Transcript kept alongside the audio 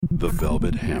The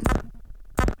Velvet Hammer,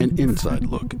 an inside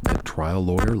look at trial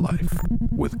lawyer life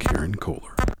with Karen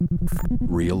Kohler.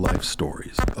 Real life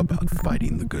stories about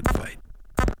fighting the good fight.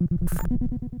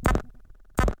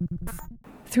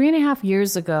 3.5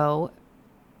 years ago,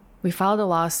 we filed a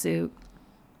lawsuit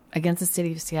against the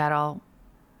city of Seattle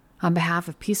on behalf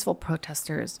of peaceful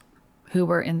protesters who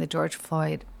were in the George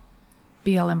Floyd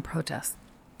BLM protest.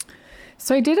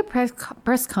 So I did a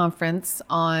press conference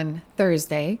on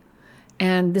Thursday,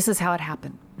 and this is how it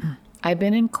happened. I've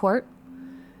been in court,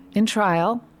 in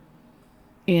trial,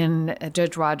 in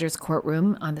Judge Rogers'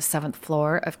 courtroom on the 7th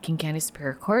floor of King County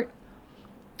Superior Court.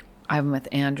 I'm with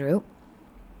Andrew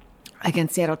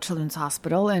against Seattle Children's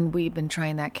Hospital, and we've been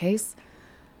trying that case.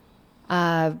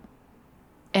 And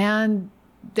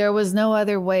there was no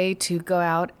other way to go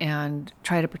out and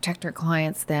try to protect our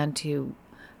clients than to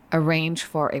arrange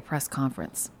for a press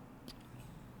conference.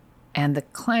 And the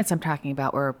clients I'm talking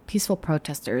about were peaceful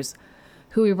protesters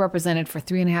who we represented for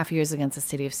 3.5 years against the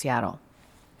city of Seattle,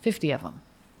 50 of them.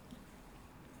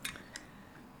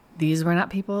 These were not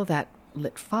people that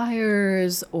lit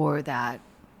fires or that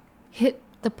hit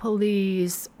the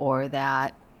police or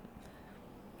that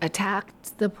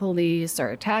attacked the police or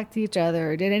attacked each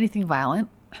other or did anything violent.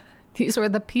 These were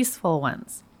the peaceful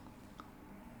ones.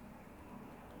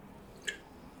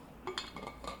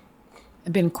 It's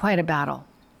been quite a battle.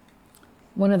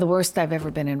 One of the worst I've ever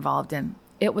been involved in.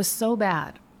 It was so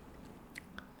bad.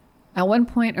 At one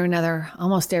point or another,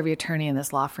 almost every attorney in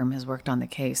this law firm has worked on the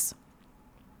case.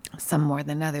 Some more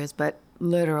than others, but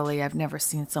literally I've never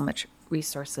seen so much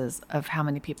resources of how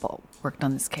many people worked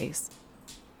on this case.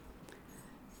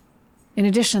 In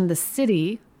addition, the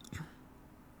city,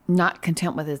 not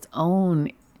content with its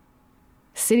own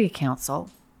city counsel,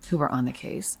 who were on the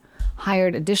case,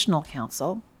 hired additional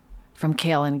counsel from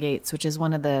Kale and Gates, which is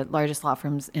one of the largest law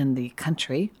firms in the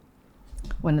country,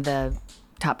 one of the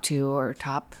top 2 or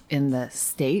top in the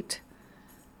state,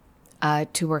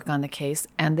 to work on the case.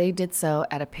 And they did so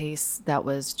at a pace that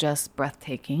was just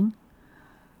breathtaking.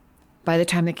 By the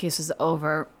time the case was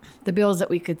over, the bills that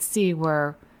we could see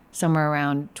were somewhere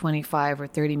around $25 or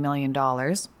 $30 million.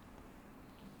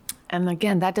 And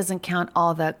again, that doesn't count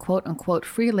all the quote unquote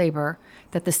free labor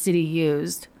that the city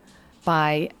used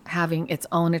by having its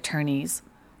own attorneys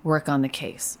work on the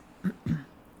case.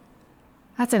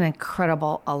 That's an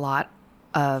incredible a lot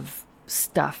of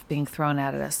stuff being thrown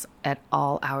at us at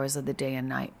all hours of the day and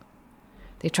night.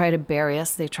 They try to bury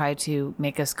us. They try to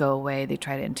make us go away. They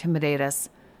try to intimidate us.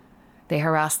 They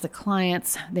harass the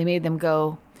clients. They made them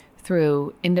go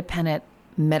through independent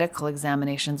medical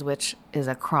examinations, which is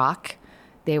a crock.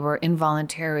 They were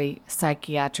involuntary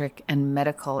psychiatric and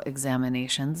medical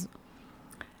examinations.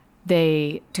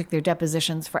 They took their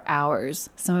depositions for hours,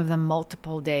 some of them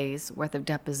multiple days worth of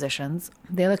depositions.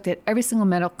 They looked at every single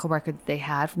medical record that they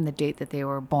had from the date that they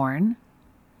were born,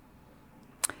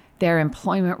 their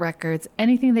employment records,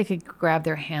 anything they could grab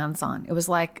their hands on. It was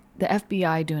like the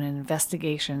FBI doing an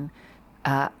investigation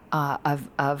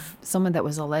of someone that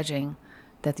was alleging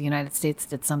that the United States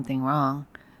did something wrong.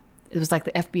 It was like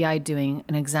the FBI doing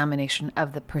an examination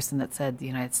of the person that said the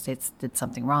United States did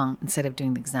something wrong instead of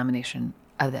doing the examination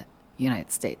of the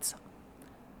United States.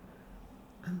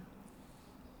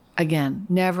 Again,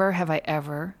 never have I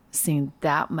ever seen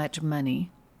that much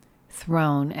money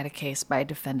thrown at a case by a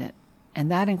defendant, and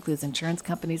that includes insurance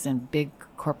companies and big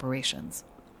corporations.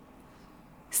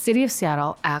 City of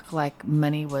Seattle act like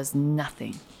money was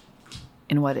nothing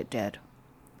in what it did.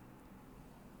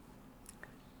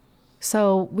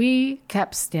 So we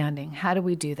kept standing. How do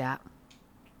we do that?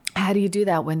 How do you do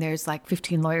that when there's like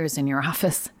 15 lawyers in your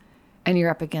office and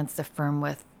you're up against a firm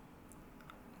with,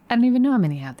 I don't even know how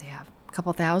many they have. A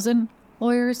couple thousand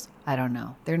lawyers? I don't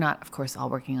know. They're not, of course, all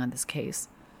working on this case.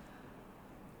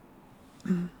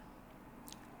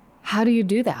 How do you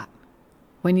do that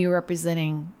when you're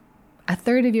representing a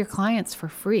third of your clients for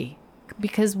free?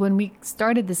 Because when we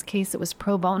started this case, it was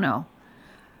pro bono.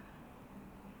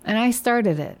 And I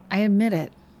started it. I admit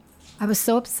it. I was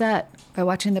so upset by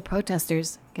watching the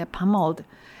protesters get pummeled.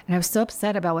 And I was so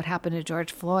upset about what happened to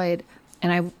George Floyd.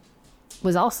 And I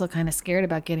was also kind of scared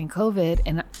about getting COVID.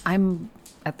 And I'm,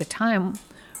 at the time,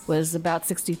 was about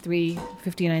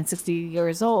 59, 60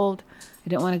 years old. I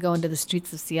didn't want to go into the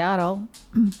streets of Seattle.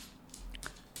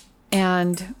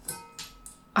 And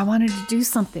I wanted to do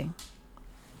something.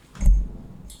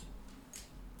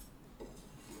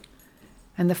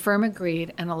 And the firm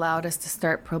agreed and allowed us to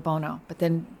start pro bono. But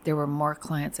then there were more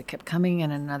clients that kept coming,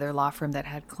 and another law firm that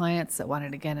had clients that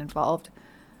wanted to get involved.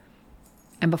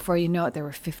 And before you know it, there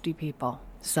were 50 people,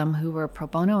 some who were pro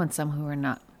bono and some who were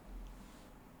not.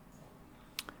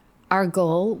 Our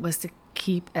goal was to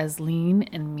keep as lean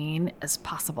and mean as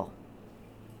possible.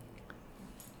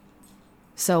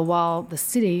 So while the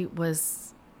city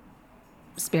was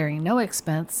sparing no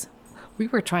expense, we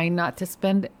were trying not to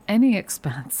spend any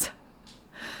expense.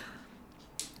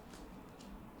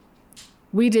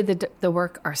 We did the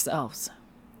work ourselves.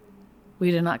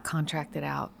 We did not contract it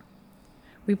out.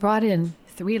 We brought in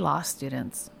 3 law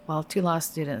students. Well, 2 law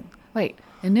students. Wait,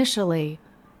 initially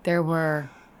there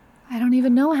were, I don't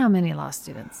even know how many law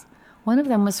students. One of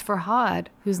them was Farhad,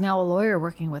 who's now a lawyer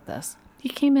working with us. He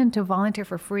came in to volunteer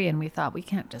for free, and we thought we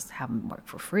can't just have him work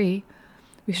for free.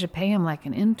 We should pay him like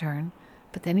an intern.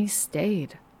 But then he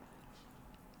stayed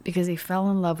because he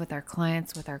fell in love with our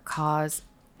clients, with our cause,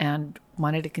 and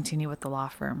wanted to continue with the law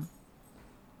firm.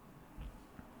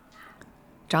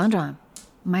 John,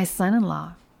 my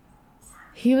son-in-law,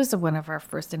 he was one of our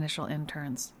first initial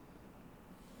interns.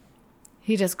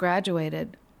 He just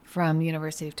graduated from the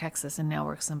University of Texas and now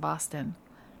works in Boston.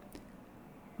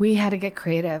 We had to get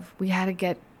creative. We had to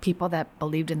get people that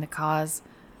believed in the cause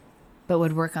but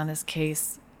would work on this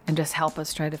case and just help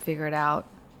us try to figure it out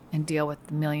and deal with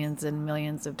the millions and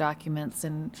millions of documents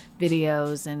and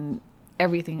videos and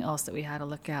everything else that we had to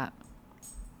look at.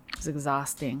 It was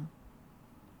exhausting.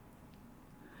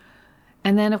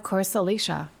 And then, of course,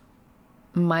 Alicia,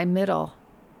 my middle,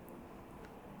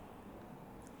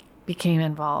 became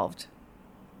involved.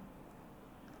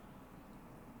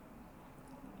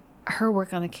 Her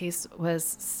work on the case was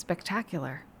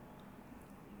spectacular.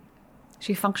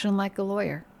 She functioned like a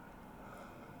lawyer.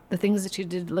 The things that she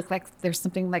did looked like there's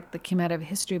something like that came out of a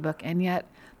history book, and yet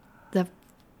the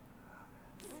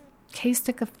case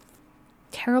took a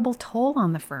terrible toll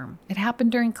on the firm. It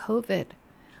happened during COVID.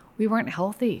 We weren't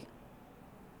healthy.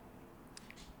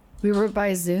 We were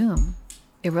by Zoom.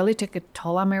 It really took a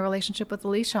toll on my relationship with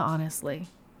Alicia, honestly.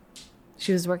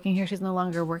 She was working here. She's no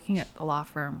longer working at the law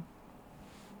firm.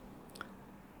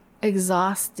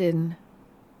 Exhausted.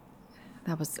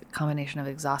 That was a combination of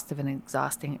exhaustive and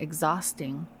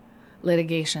exhausting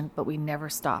litigation, but we never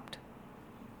stopped.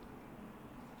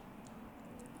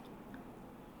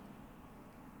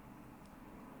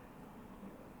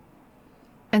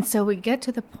 And so we get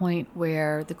to the point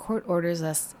where the court orders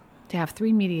us to have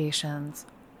 3 mediations.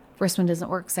 First one doesn't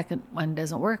work, second one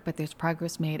doesn't work, but there's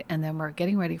progress made, and then we're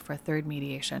getting ready for a 3rd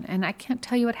mediation. And I can't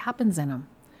tell you what happens in them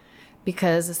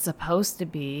because it's supposed to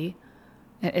be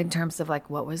in terms of like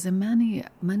what was the money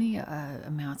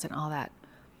amounts and all that.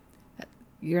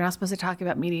 You're not supposed to talk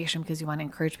about mediation because you want to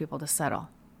encourage people to settle.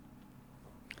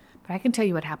 But I can tell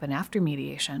you what happened after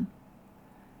mediation.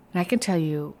 And I can tell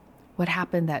you what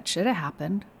happened that should have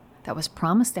happened, that was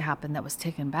promised to happen, that was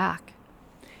taken back.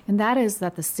 And that is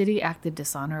that the city acted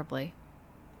dishonorably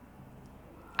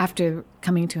after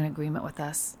coming to an agreement with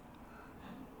us.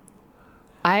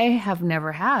 I have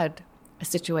never had a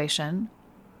situation,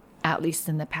 at least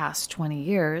in the past 20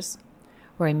 years,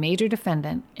 where a major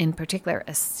defendant, in particular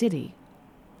a city,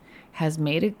 has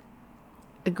made an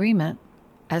agreement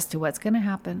as to what's going to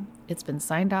happen. It's been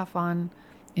signed off on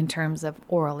in terms of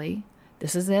orally.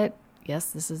 This is it.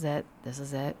 Yes, this is it. This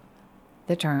is it.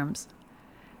 The terms.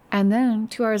 And then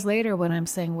 2 hours later, when I'm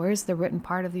saying, where's the written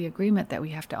part of the agreement that we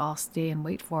have to all stay and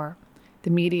wait for? The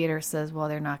mediator says, well,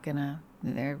 they're not going to,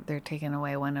 they're taking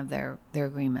away one of their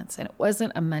agreements. And it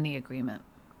wasn't a money agreement.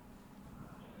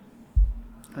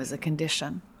 It was a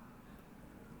condition.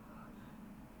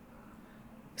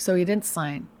 So he didn't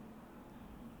sign.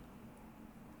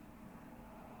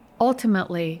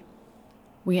 Ultimately,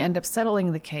 we end up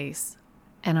settling the case.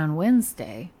 And on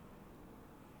Wednesday,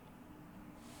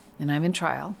 and I'm in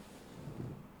trial,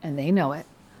 and they know it,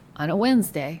 on a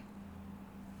Wednesday,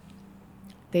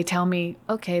 they tell me,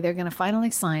 okay, they're going to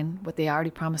finally sign what they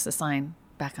already promised to sign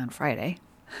back on Friday.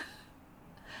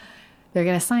 They're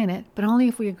going to sign it, but only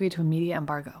if we agree to a media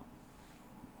embargo.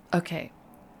 Okay.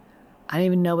 I don't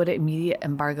even know what a media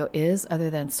embargo is, other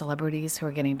than celebrities who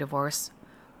are getting divorced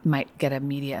might get a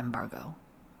media embargo.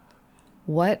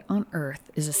 What on earth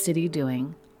is a city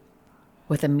doing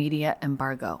with a media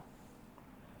embargo?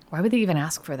 Why would they even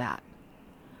ask for that?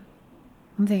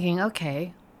 I'm thinking,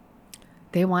 okay,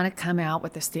 they want to come out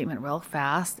with their statement real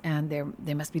fast, and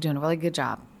they must be doing a really good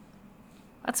job.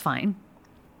 That's fine.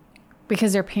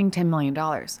 Because they're paying $10 million.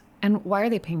 And why are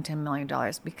they paying $10 million?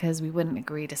 Because we wouldn't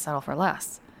agree to settle for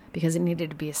less. Because it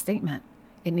needed to be a statement.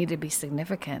 It needed to be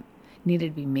significant. It needed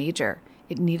to be major.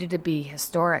 It needed to be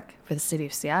historic for the city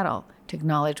of Seattle to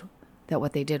acknowledge that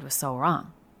what they did was so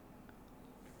wrong.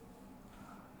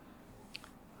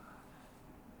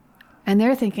 And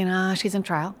they're thinking, she's in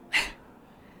trial.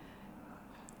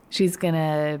 She's going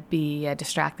to be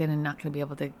distracted and not going to be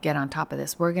able to get on top of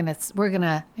this. We're going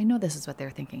to, I know this is what they're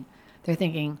thinking. They're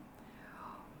thinking,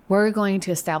 we're going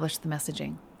to establish the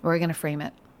messaging. We're going to frame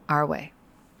it our way.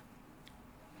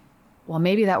 Well,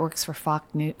 maybe that works for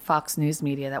Fox News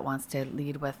media that wants to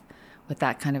lead with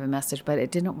that kind of a message, but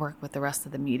it didn't work with the rest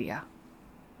of the media.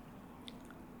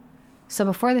 So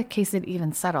before the case had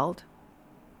even settled,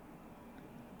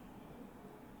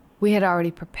 we had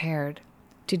already prepared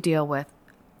to deal with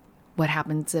what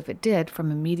happens if it did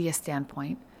from a media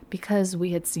standpoint, because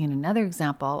we had seen another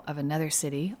example of another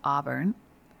city, Auburn,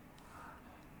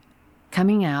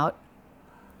 coming out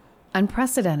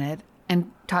unprecedented and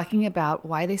talking about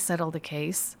why they settled the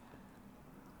case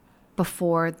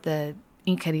before the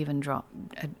ink had even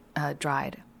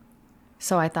dried.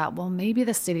 So I thought, well, maybe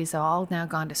the cities have all now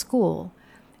gone to school,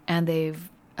 and they've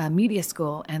media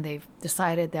school, and they've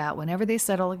decided that whenever they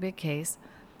settle a big case,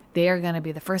 they are going to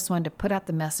be the first one to put out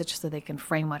the message so they can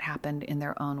frame what happened in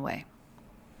their own way.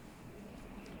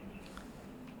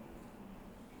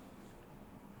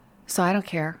 So I don't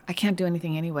care. I can't do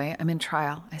anything anyway. I'm in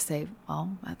trial. I say,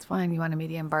 well, that's fine. You want a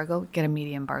media embargo? Get a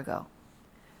media embargo.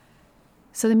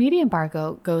 So the media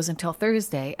embargo goes until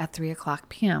Thursday at 3 o'clock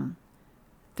p.m.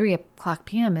 3 o'clock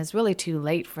p.m. is really too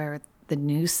late for the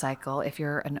news cycle if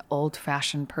you're an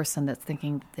old-fashioned person that's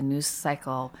thinking the news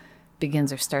cycle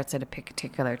begins or starts at a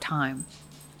particular time.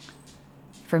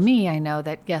 For me, I know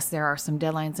that, yes, there are some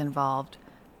deadlines involved,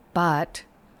 but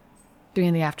 3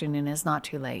 in the afternoon is not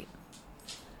too late.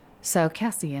 So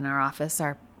Cassie in our office,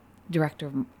 our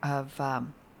director of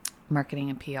marketing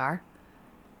and PR,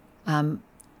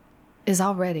 is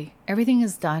all ready. Everything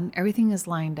is done. Everything is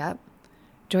lined up.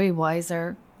 Joy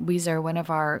Weiser, one of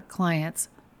our clients,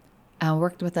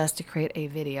 worked with us to create a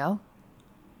video.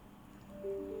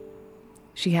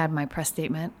 She had my press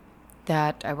statement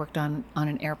that I worked on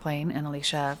an airplane, and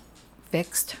Alicia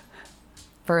fixed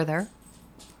further.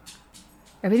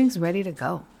 Everything's ready to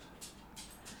go.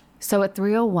 So at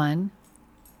 3:01,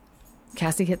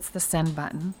 Cassie hits the send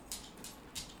button,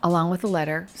 along with a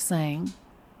letter saying,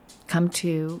 come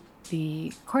to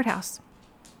the courthouse.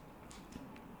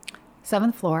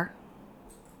 7th floor,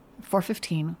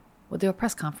 4:15, we'll do a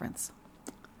press conference.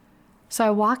 So I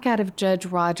walk out of Judge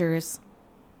Rogers'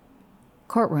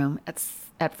 courtroom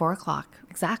at 4 o'clock,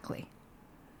 exactly.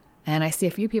 And I see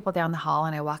a few people down the hall,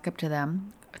 and I walk up to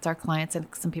them. It's our clients and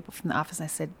some people from the office. I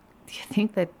said, do you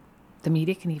think that the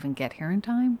media can even get here in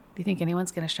time? Do you think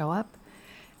anyone's going to show up?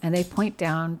 And they point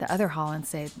down the other hall and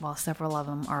say, well, several of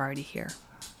them are already here.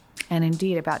 And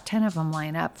indeed, about 10 of them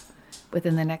line up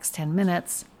within the next 10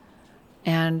 minutes.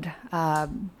 And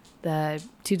the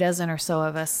 24 or so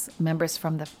of us, members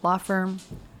from the law firm,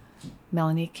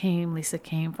 Melanie came, Lisa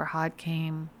came, Farhad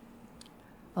came,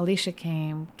 Alicia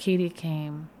came, Katie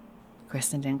came,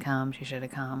 Kristen didn't come, she should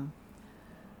have come.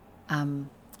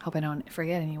 Hope I don't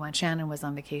forget anyone. Shannon was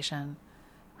on vacation.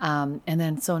 And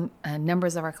then so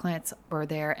numbers of our clients were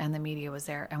there, and the media was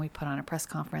there, and we put on a press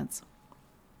conference.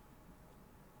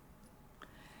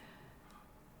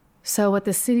 So what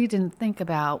the city didn't think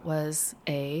about was,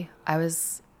 I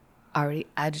was already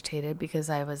agitated because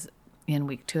I was in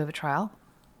week 2 of a trial.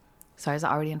 So I was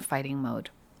already in fighting mode.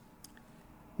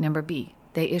 Number B,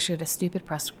 they issued a stupid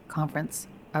press conference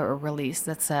or release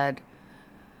that said,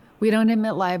 we don't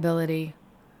admit liability.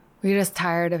 We're just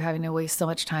tired of having to waste so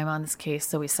much time on this case,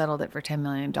 so we settled it for $10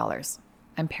 million.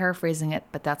 I'm paraphrasing it,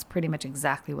 but that's pretty much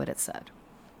exactly what it said.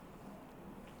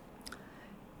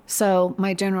 So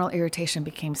my general irritation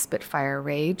became Spitfire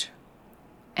rage,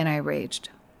 and I raged,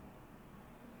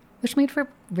 which made for a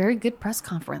very good press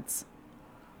conference.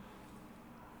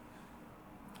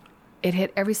 It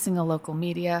hit every single local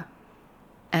media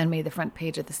and made the front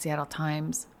page of the Seattle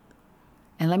Times.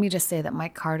 And let me just say that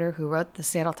Mike Carter, who wrote the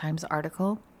Seattle Times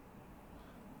article,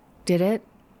 did it,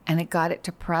 and it got it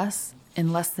to press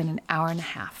in less than an hour and a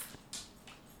half.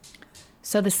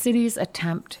 So the city's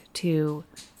attempt to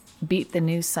beat the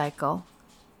news cycle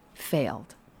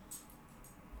failed.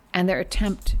 And their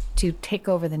attempt to take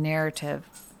over the narrative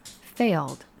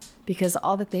failed because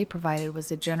all that they provided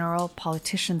was a general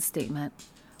politician statement,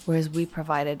 whereas we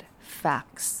provided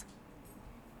facts.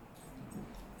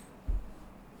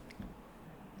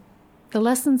 The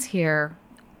lessons here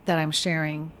that I'm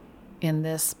sharing in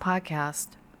this podcast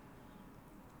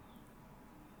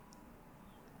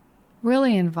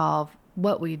really involve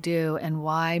what we do and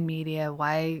why media,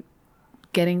 why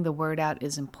getting the word out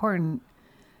is important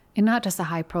in not just a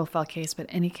high-profile case, but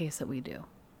any case that we do.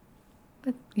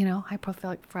 But,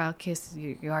 high-profile cases,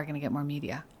 you are going to get more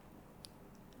media.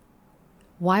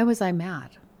 Why was I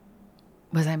mad?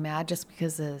 Was I mad just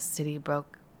because the city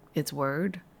broke its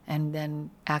word and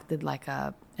then acted like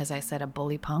as I said, a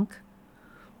bully punk?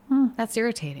 That's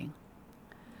irritating.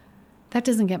 That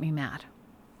doesn't get me mad.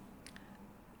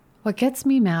 What gets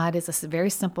me mad is a very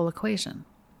simple equation.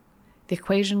 The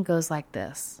equation goes like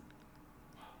this.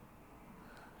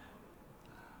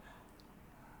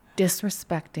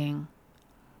 Disrespecting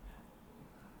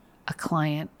a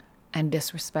client and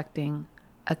disrespecting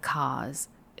a cause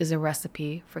is a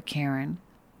recipe for Karen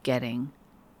getting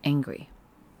angry.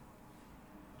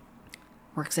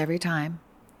 Works every time.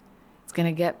 It's going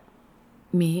to get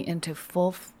me into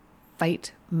full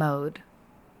fight mode.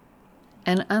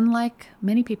 And unlike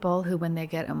many people who, when they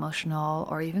get emotional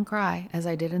or even cry, as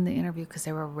I did in the interview, because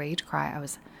they were rage cry, I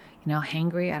was,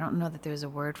 hangry. I don't know that there's a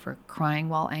word for crying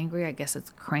while angry. I guess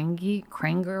it's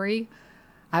crangery.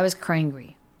 I was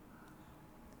crangry.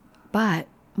 But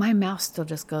my mouth still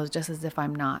just goes just as if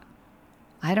I'm not.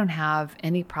 I don't have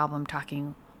any problem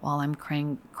talking while I'm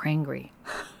crangry.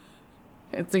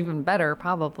 It's even better,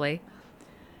 probably.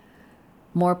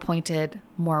 More pointed,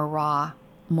 more raw,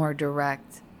 more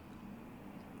direct.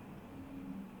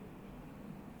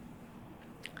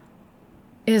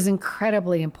 It is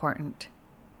incredibly important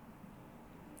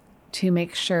to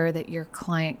make sure that your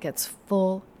client gets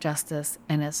full justice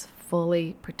and is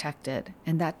fully protected.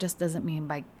 And that just doesn't mean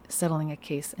by settling a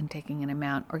case and taking an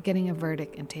amount or getting a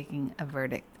verdict and taking a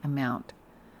verdict amount.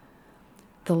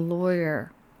 The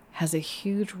lawyer has a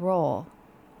huge role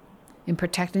in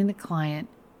protecting the client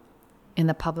in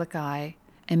the public eye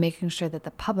and making sure that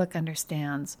the public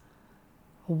understands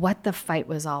what the fight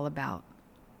was all about.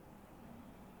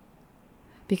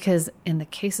 Because in the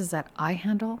cases that I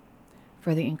handle,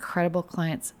 for the incredible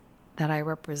clients that I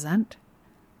represent,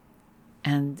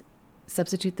 and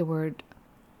substitute the word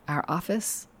our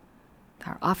office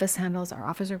handles, our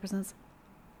office represents,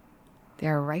 they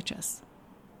are righteous.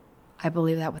 I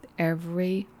believe that with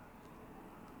every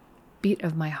beat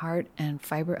of my heart and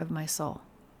fiber of my soul.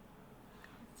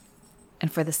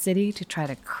 And for the city to try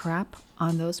to crap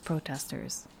on those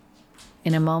protesters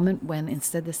in a moment when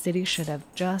instead the city should have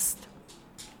just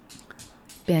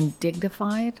been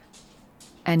dignified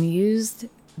and used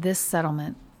this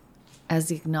settlement as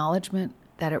the acknowledgement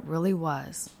that it really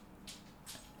was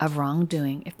of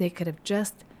wrongdoing, if they could have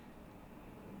just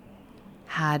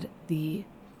had the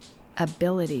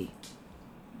ability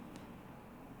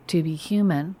to be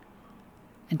human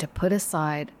and to put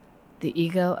aside the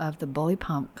ego of the bully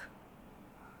punk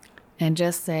and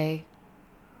just say,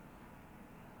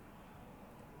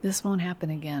 this won't happen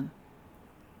again.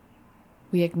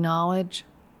 We acknowledge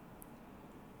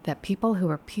that people who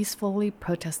are peacefully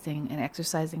protesting and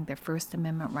exercising their First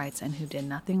Amendment rights and who did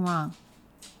nothing wrong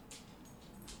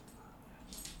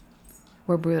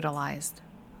were brutalized.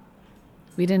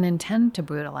 We didn't intend to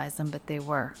brutalize them, but they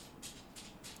were.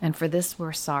 And for this,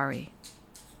 we're sorry.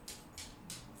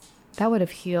 That would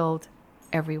have healed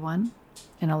everyone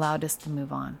and allowed us to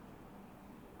move on.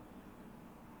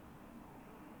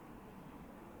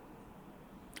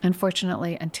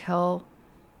 Unfortunately, until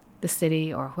the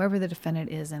city or whoever the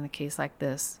defendant is in a case like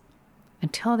this,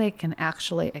 until they can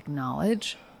actually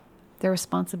acknowledge their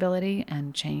responsibility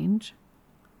and change,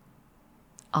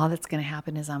 all that's going to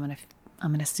happen is I'm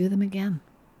going to sue them again.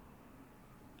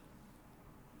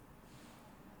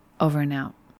 Over and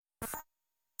out.